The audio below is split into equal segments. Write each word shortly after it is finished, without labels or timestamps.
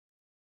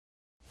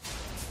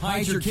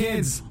hide your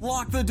kids,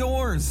 lock the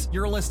doors.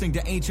 You're listening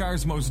to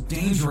HR's most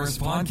dangerous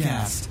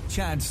podcast.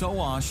 Chad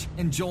Sowash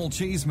and Joel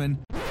Cheeseman.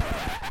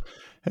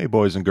 Hey,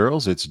 boys and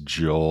girls, it's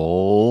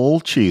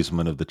Joel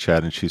Cheeseman of the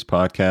Chad and Cheese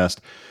podcast,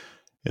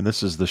 and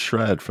this is the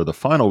Shred for the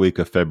final week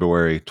of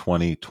February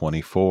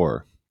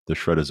 2024. The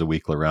Shred is a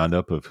weekly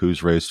roundup of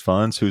who's raised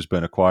funds, who's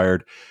been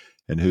acquired,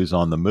 and who's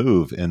on the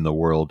move in the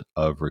world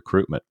of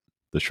recruitment.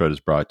 The Shred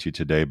is brought to you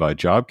today by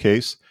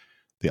Jobcase,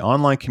 the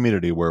online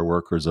community where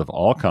workers of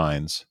all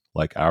kinds,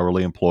 like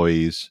hourly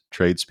employees,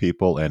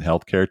 tradespeople, and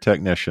healthcare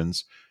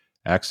technicians,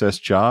 access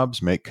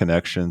jobs, make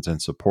connections,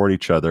 and support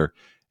each other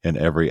in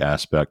every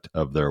aspect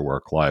of their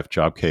work life.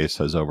 Jobcase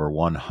has over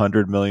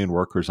 100 million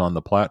workers on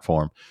the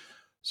platform.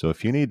 So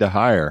if you need to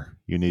hire,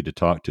 you need to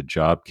talk to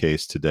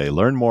Jobcase today.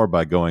 Learn more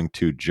by going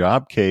to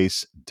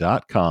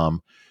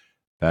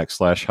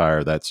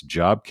jobcase.com/hire. That's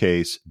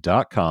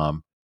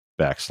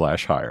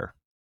jobcase.com/hire.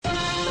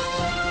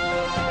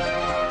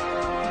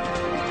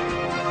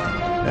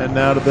 And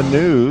now to the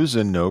news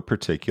in no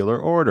particular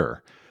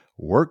order.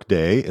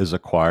 Workday is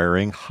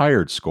acquiring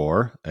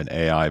HiredScore, an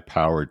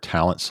AI-powered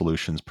talent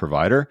solutions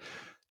provider,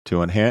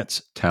 to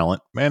enhance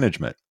talent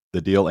management.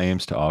 The deal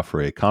aims to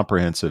offer a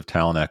comprehensive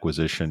talent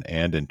acquisition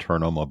and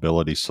internal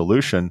mobility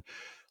solution,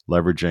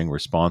 leveraging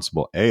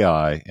responsible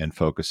AI and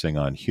focusing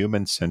on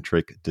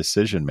human-centric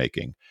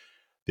decision-making.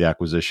 The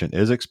acquisition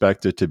is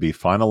expected to be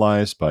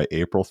finalized by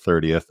April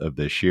 30th of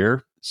this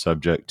year,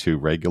 subject to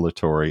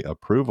regulatory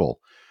approval.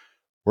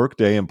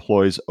 Workday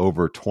employs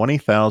over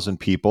 20,000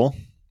 people,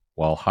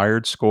 while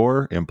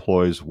HiredScore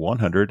employs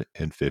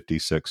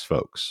 156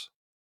 folks.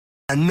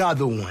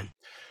 Another one.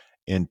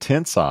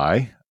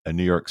 Intenseye, a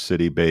New York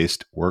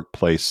City-based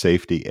workplace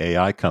safety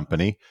AI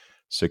company,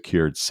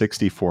 secured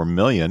 $64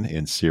 million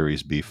in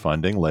Series B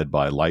funding led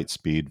by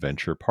Lightspeed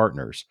Venture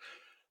Partners.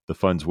 The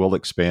funds will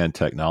expand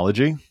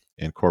technology,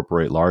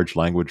 incorporate large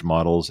language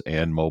models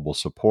and mobile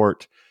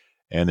support,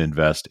 and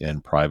invest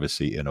in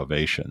privacy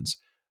innovations.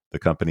 The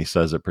company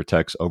says it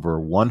protects over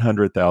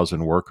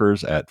 100,000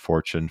 workers at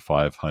Fortune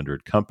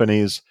 500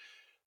 companies.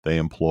 They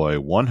employ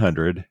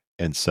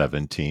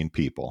 117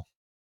 people.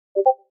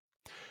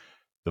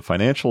 The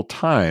Financial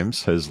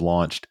Times has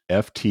launched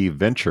FT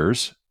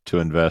Ventures to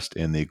invest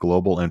in the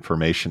global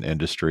information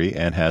industry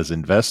and has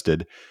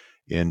invested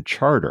in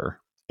Charter,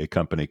 a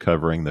company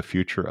covering the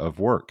future of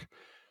work.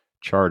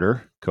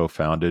 Charter,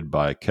 co-founded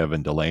by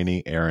Kevin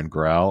Delaney, Aaron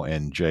Grau,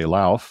 and Jay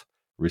Lauf,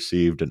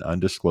 received an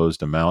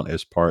undisclosed amount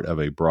as part of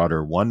a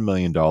broader $1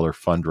 million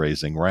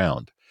fundraising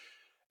round.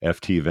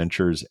 FT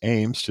Ventures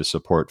aims to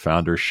support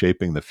founders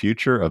shaping the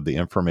future of the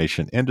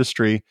information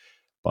industry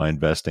by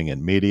investing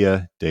in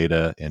media,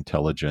 data,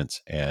 intelligence,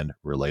 and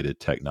related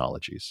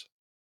technologies.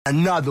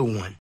 Another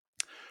one.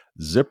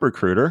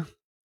 ZipRecruiter,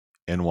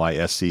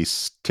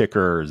 NYSE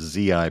ticker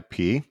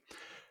ZIP,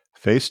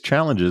 faced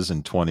challenges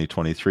in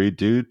 2023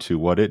 due to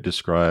what it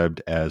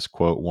described as,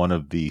 quote, one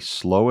of the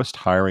slowest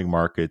hiring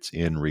markets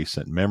in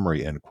recent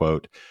memory, end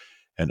quote,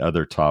 and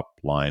other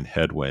top-line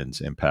headwinds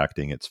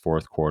impacting its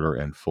fourth quarter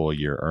and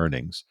full-year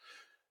earnings.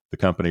 The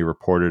company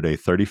reported a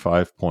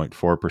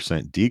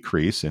 35.4%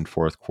 decrease in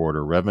fourth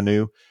quarter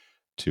revenue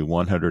to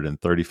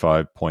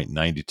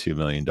 $135.92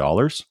 million.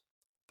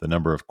 The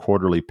number of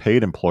quarterly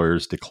paid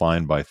employers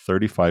declined by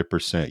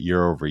 35%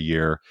 year over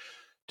year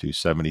to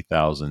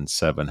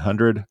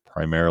 70,700,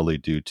 primarily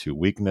due to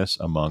weakness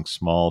among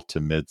small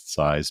to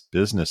mid-sized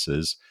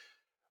businesses,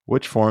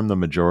 which form the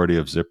majority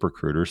of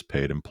ZipRecruiter's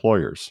paid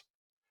employers.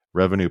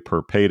 Revenue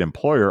per paid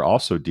employer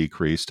also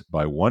decreased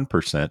by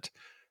 1%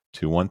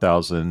 to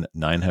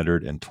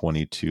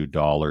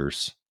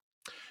 $1,922.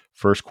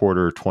 First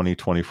quarter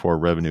 2024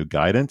 revenue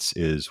guidance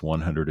is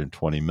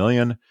 $120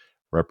 million,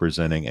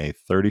 representing a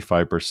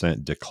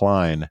 35%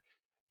 decline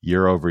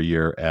year over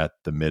year at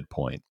the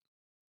midpoint.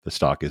 The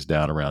stock is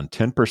down around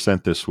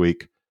 10% this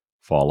week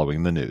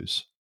following the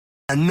news.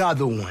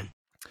 Another one.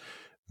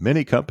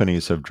 Many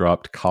companies have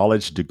dropped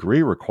college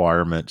degree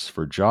requirements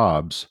for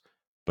jobs,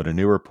 but a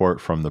new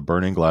report from the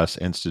Burning Glass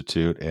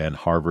Institute and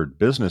Harvard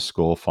Business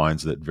School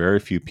finds that very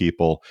few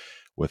people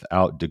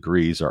without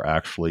degrees are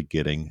actually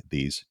getting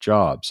these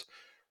jobs.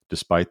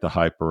 Despite the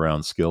hype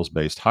around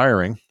skills-based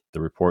hiring,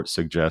 the report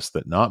suggests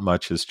that not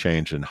much has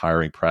changed in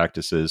hiring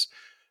practices,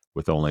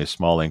 with only a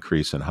small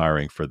increase in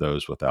hiring for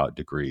those without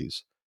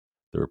degrees.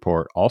 The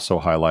report also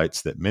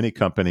highlights that many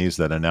companies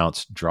that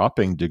announced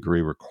dropping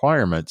degree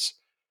requirements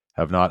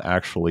have not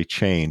actually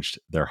changed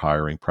their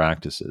hiring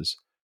practices.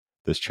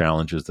 This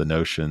challenges the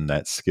notion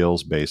that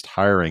skills-based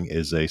hiring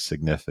is a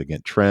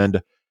significant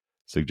trend,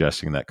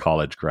 suggesting that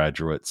college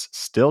graduates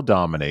still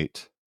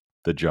dominate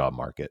the job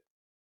market.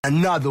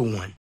 Another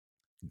one.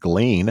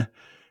 Glean,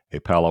 a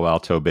Palo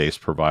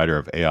Alto-based provider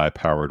of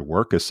AI-powered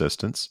work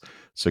assistants,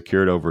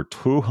 secured over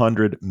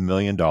 $200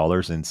 million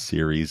in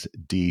Series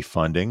D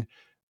funding,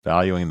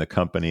 valuing the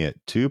company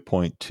at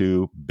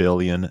 $2.2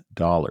 billion.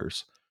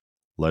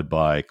 Led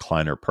by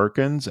Kleiner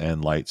Perkins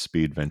and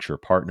Lightspeed Venture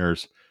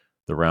Partners,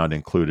 the round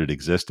included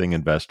existing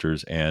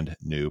investors and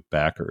new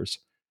backers.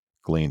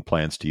 Glean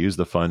plans to use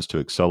the funds to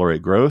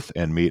accelerate growth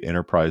and meet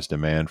enterprise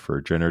demand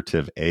for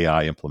generative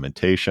AI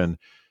implementation.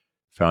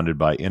 Founded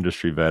by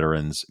industry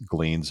veterans,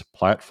 Glean's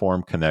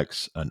platform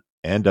connects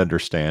and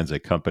understands a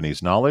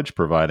company's knowledge,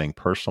 providing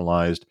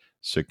personalized,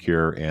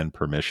 secure, and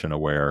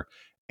permission-aware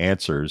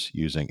answers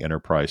using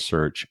enterprise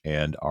search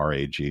and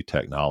RAG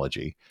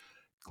technology.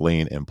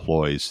 Glean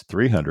employs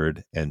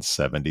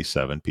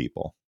 377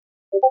 people.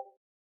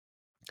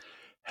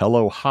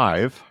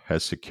 HelloHive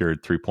has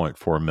secured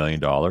 $3.4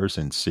 million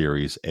in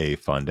Series A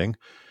funding.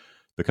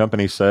 The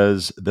company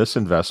says this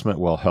investment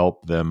will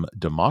help them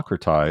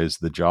democratize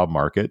the job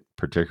market,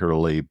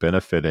 particularly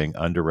benefiting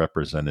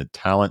underrepresented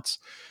talents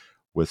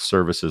with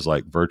services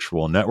like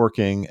virtual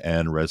networking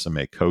and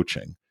resume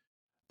coaching.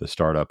 The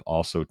startup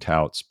also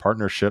touts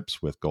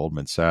partnerships with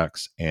Goldman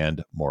Sachs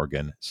and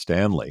Morgan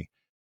Stanley.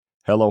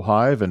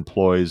 HelloHive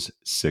employs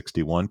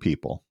 61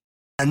 people.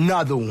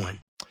 Another one.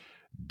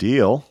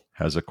 Deel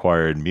has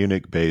acquired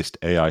Munich-based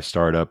AI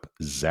startup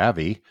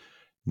Zavvy,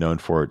 known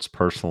for its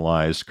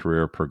personalized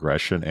career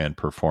progression and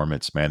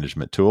performance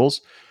management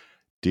tools.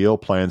 Deel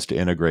plans to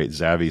integrate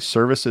Zavvy's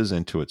services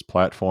into its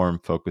platform,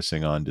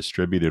 focusing on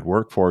distributed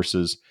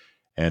workforces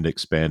and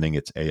expanding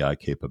its AI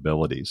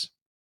capabilities.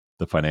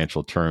 The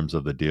financial terms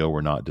of the deal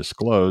were not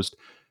disclosed,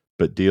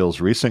 but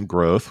Deel's recent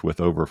growth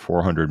with over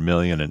 $400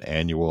 million in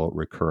annual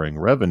recurring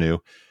revenue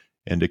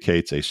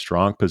indicates a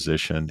strong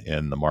position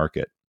in the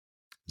market.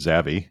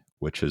 Zavvy,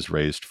 which has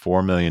raised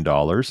 $4 million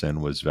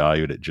and was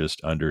valued at just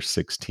under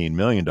 $16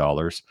 million,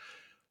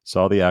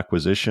 saw the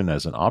acquisition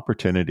as an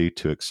opportunity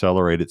to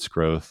accelerate its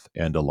growth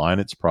and align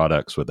its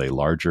products with a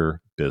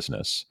larger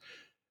business.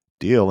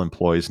 Deel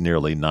employs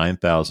nearly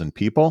 9,000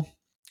 people,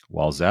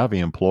 while Zavvy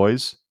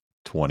employs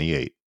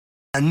 28.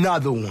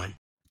 Another one.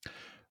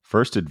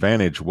 First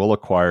Advantage will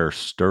acquire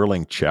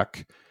Sterling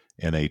Check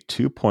in a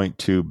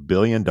 $2.2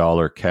 billion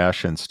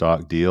cash and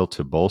stock deal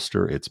to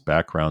bolster its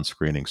background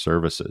screening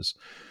services.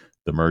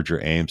 The merger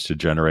aims to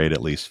generate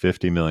at least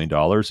 $50 million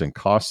in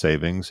cost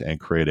savings and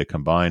create a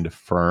combined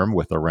firm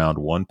with around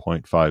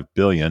 $1.5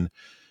 billion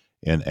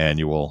in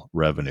annual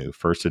revenue.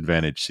 First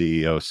Advantage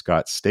CEO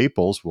Scott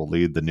Staples will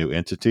lead the new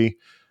entity,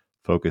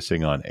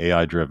 focusing on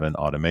AI-driven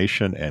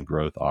automation and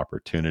growth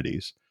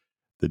opportunities.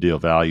 The deal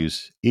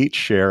values each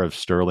share of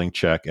Sterling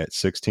Check at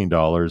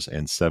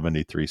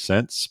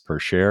 $16.73 per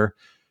share,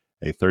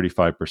 a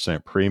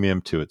 35%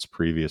 premium to its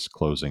previous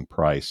closing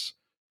price.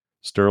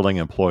 Sterling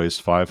employs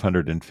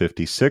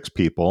 556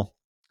 people,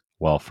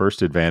 while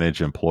First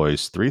Advantage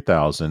employs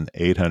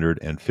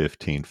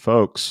 3,815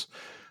 folks,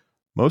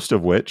 most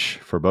of which,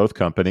 for both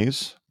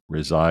companies,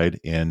 reside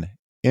in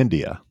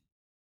India.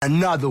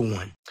 Another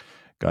one.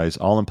 Guys,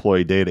 all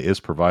employee data is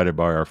provided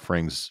by our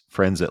friends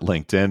at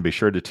LinkedIn. Be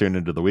sure to tune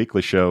into the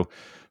weekly show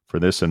for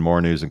this and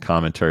more news and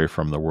commentary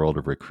from the world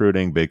of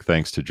recruiting. Big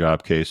thanks to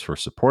Jobcase for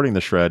supporting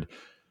the shred.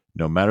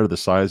 No matter the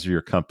size of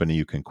your company,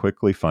 you can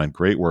quickly find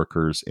great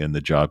workers in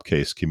the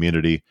Jobcase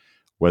community.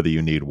 Whether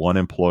you need one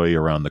employee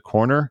around the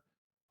corner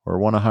or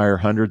want to hire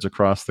hundreds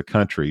across the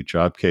country,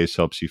 Jobcase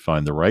helps you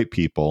find the right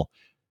people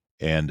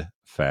and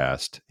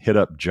fast. Hit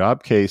up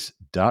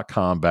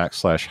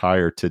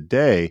jobcase.com/hire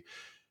today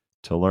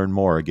to learn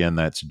more. Again,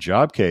 that's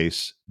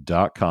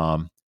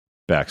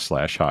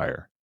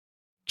jobcase.com/hire.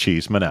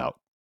 Cheeseman out.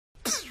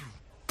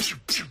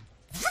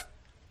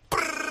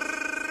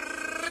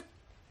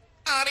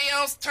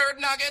 Adios, turd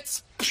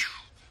nuggets.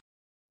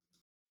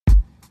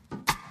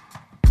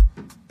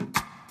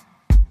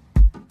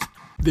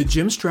 The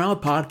Jim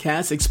Stroud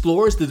Podcast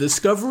explores the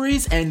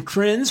discoveries and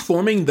trends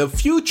forming the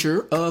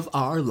future of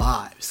our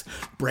lives.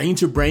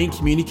 Brain-to-brain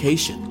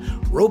communication,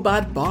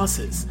 robot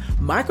bosses,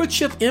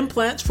 microchip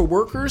implants for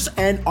workers,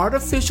 and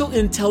artificial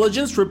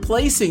intelligence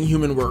replacing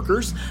human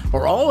workers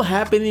are all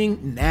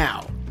happening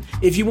now.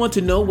 If you want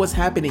to know what's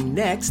happening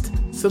next,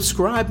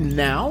 subscribe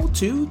now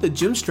to the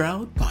Jim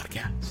Stroud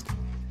Podcast.